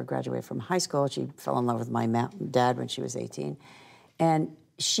never graduated from high school. She fell in love with my dad when she was 18, and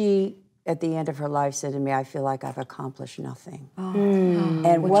she, at the end of her life, said to me, "I feel like I've accomplished nothing."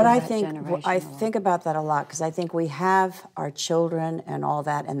 And what I think about that a lot, because I think we have our children and all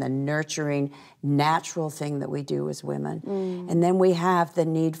that, and the nurturing, natural thing that we do as women, and then we have the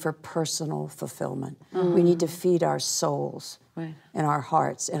need for personal fulfillment. We need to feed our souls and our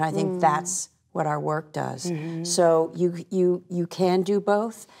hearts, and I think that's what our work does. So you can do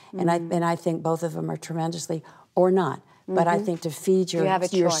both, and I think both of them are tremendously, or not. But I think to feed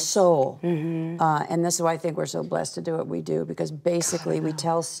your soul, and this is why I think we're so blessed to do what we do, because basically we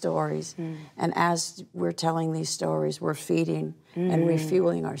tell stories, and as we're telling these stories, we're feeding and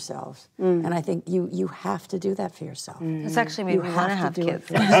refueling ourselves. And I think you have to do that for yourself. It's actually made me want to have do kids.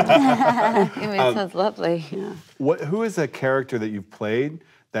 it. It sounds lovely. Who is a character that you've played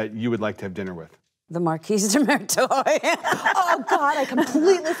that you would like to have dinner with? The Marquise de Merteuil. Oh God, I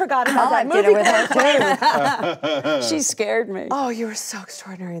completely forgot about that movie. Dinner with her too. She scared me. Oh, you were so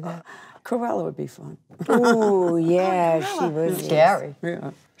extraordinary in that. Cruella would be fun. Ooh, yeah, she was Scary.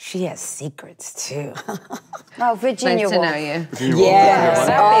 Yeah. She has secrets too. Oh, Virginia Nice to Woolf. know you. Yes.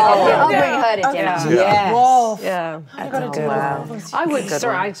 I'll bring her to dinner. Yes. Wolf. Yeah. I would,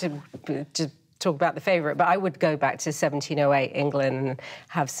 sorry, I to talk about the favourite, but I would go back to 1708 England and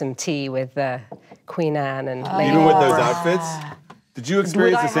have some tea with Queen Anne and Lady Even with those Barbara. outfits? Did you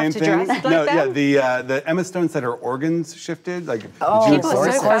experience I the same have to thing? dress like No, them? yeah. The Emma Stone said her organs shifted. Like, did you People are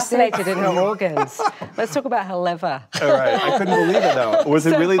experience so fascinated in her organs. Let's talk about her liver. All right, I couldn't believe it though. Was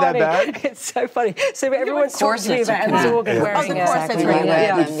it So really funny. that bad? It's so funny. So everyone's talking to me about Emma's organ Oh, wearing the corsets, a... right?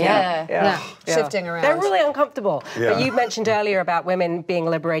 Yeah. Shifting around. They're really uncomfortable. Yeah. But you mentioned earlier about women being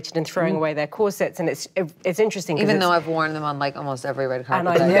liberated and throwing away their corsets, and it's interesting. Even though I've worn them on like almost every red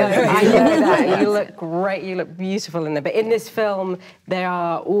carpet. And I know that. You look great, you look beautiful in them. But in this film, they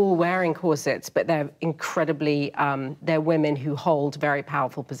are all wearing corsets, but they're incredibly, they're women who hold very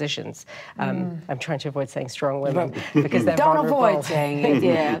powerful positions. I'm trying to avoid saying strong women because they're Don't vulnerable. avoid saying it.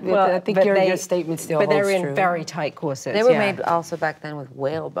 Yeah, Well, I think but your statement still But holds they're in true. very tight corsets. They were yeah. made also back then with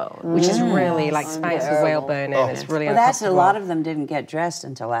whalebone. Which is really like Spanx with whalebone, and it's really Well, that's a uncomfortable. lot of them didn't get dressed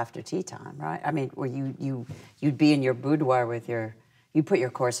until after tea time, right? I mean, where you'd be in your boudoir with you put your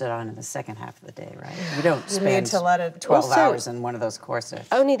corset on in the second half of the day, right? You don't spend to let it- 12 Also- hours in one of those corsets.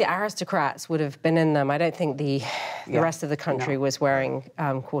 Only the aristocrats would have been in them. I don't think the rest of the country was wearing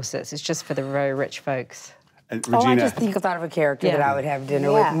corsets. It's just for the very rich folks. And Oh, I Regina. just thought of a character that I would have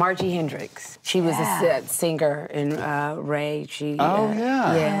dinner with. Margie Hendricks. She was a singer in Ray. She.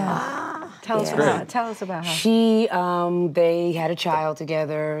 Yeah. Tell us about her. She, they had a child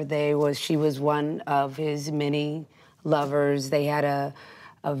together. She was one of his many lovers. They had a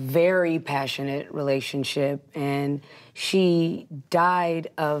very passionate relationship, and she died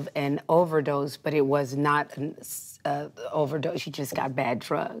of an overdose, but it was not an overdose. She just got bad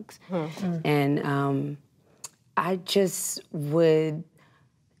drugs. And I just would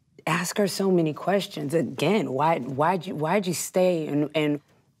ask her so many questions. Again, why'd you stay? And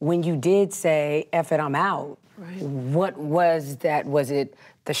when you did say, F it, I'm out, what was that? Was it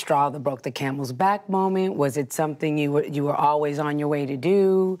the straw that broke the camel's back moment? Was it something you were always on your way to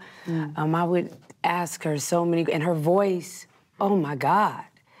do? I would ask her so many, and her voice, oh my God.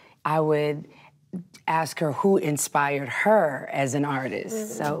 I would ask her who inspired her as an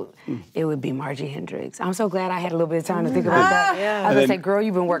artist. So it would be Margie Hendricks. I'm so glad I had a little bit of time to think about that. I was gonna say, girl,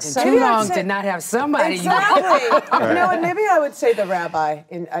 you've been working too long to not have somebody. Exactly. No, and maybe I would say the rabbi.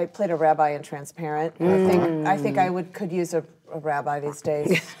 I played a rabbi in Transparent. I think I could use a rabbi these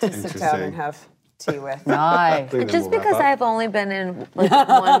days to sit down and have tea with. Nice. Just because I've only been in like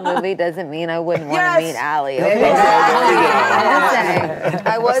one movie doesn't mean I wouldn't want to meet Allie. Okay?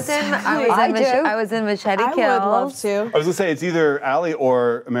 I was in Machete Kills. I would love to. I was gonna say it's either Allie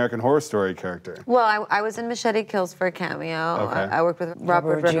or American Horror Story character. Well, I was in Machete Kills for a cameo. Okay. I worked with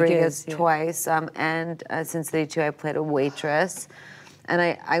Robert Rodriguez twice, and Sin City 2 I played a waitress. And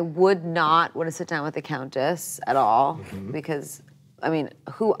I would not want to sit down with the Countess at all because, I mean,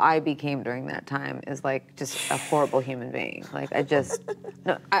 who I became during that time is like just a horrible human being. Like I just,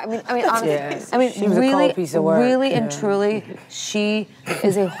 no, I mean, honestly, I mean, she was a cold piece of work. Really and truly, she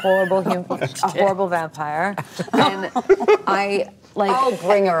is a horrible horrible vampire, and I. Like, I'll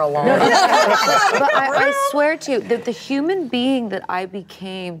bring her along. But I swear to you that the human being that I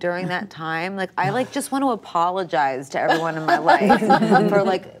became during that time, like I like just want to apologize to everyone in my life for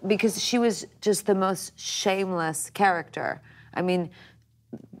like because she was just the most shameless character. I mean,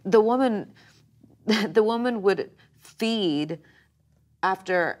 the woman would feed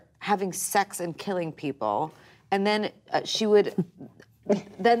after having sex and killing people, and then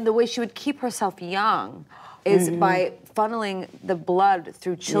then the way she would keep herself young is by funneling the blood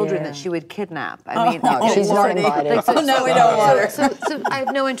through children that she would kidnap. I mean, she's not invited. We don't want her. So I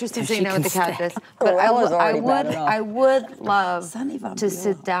have no interest in sitting down with the Countess, but I would love to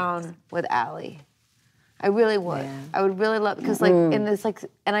sit down with Allie. I really would. Yeah. I would really love because like in this like,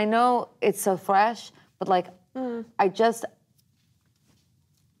 and I know it's so fresh, but like I just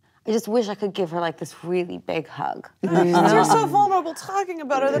wish I could give her like this really big hug. You're so vulnerable talking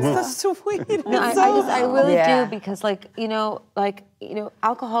about her. That's so sweet. No, I really do because like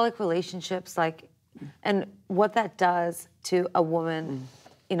alcoholic relationships and what that does to a woman,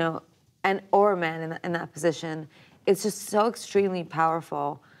 or a man in that position, it's just so extremely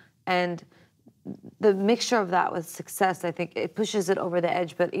powerful. And the mixture of that with success, I think it pushes it over the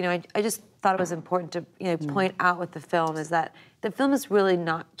edge. But I just thought it was important to point out with the film is that the film is really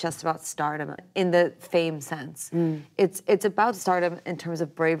not just about stardom in the fame sense. It's about stardom in terms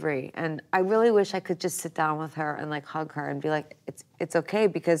of bravery. And I really wish I could just sit down with her and like hug her and be like, it's okay,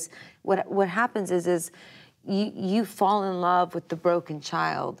 because what happens is you fall in love with the broken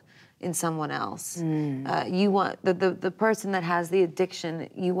child in someone else. You want the person that has the addiction,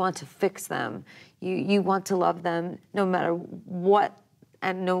 you want to fix them. You want to love them no matter what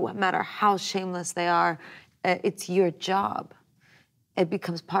and no matter how shameless they are. It's your job. It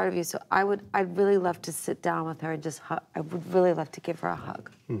becomes part of you. So I'd really love to sit down with her and just hug. I would really love to give her a hug.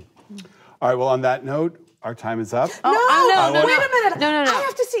 All right, well, on that note, our time is up. No, wait a minute. No. I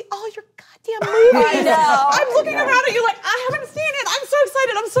have to see all your goddamn movies. I know. I'm looking around at you like, I haven't seen it. I'm so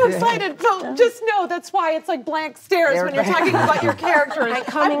excited. So just know that's why it's like blank stares when you're talking about your characters.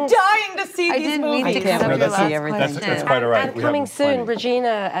 I'm dying to see these movies. I can't wait to see everything. That's quite all right. And coming soon,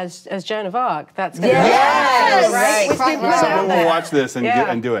 Regina as Joan of Arc. That's good. Yes! Right. Someone will watch this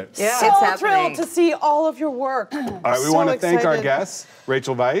and do it. Yeah. So thrilled to see all of your work. All right, we want to thank our guests,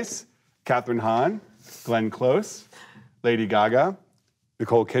 Rachel Weisz, Kathryn Hahn, Glenn Close, Lady Gaga,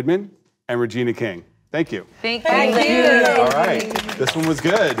 Nicole Kidman, and Regina King. Thank you. Thank you. All right, this one was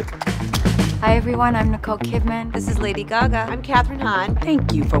good. Hi everyone, I'm Nicole Kidman. This is Lady Gaga. I'm Kathryn Hahn.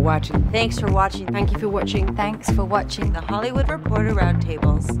 Thank you for watching. Thanks for watching. Thank you for watching. Thanks for watching The Hollywood Reporter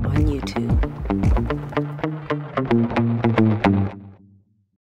Roundtables On YouTube.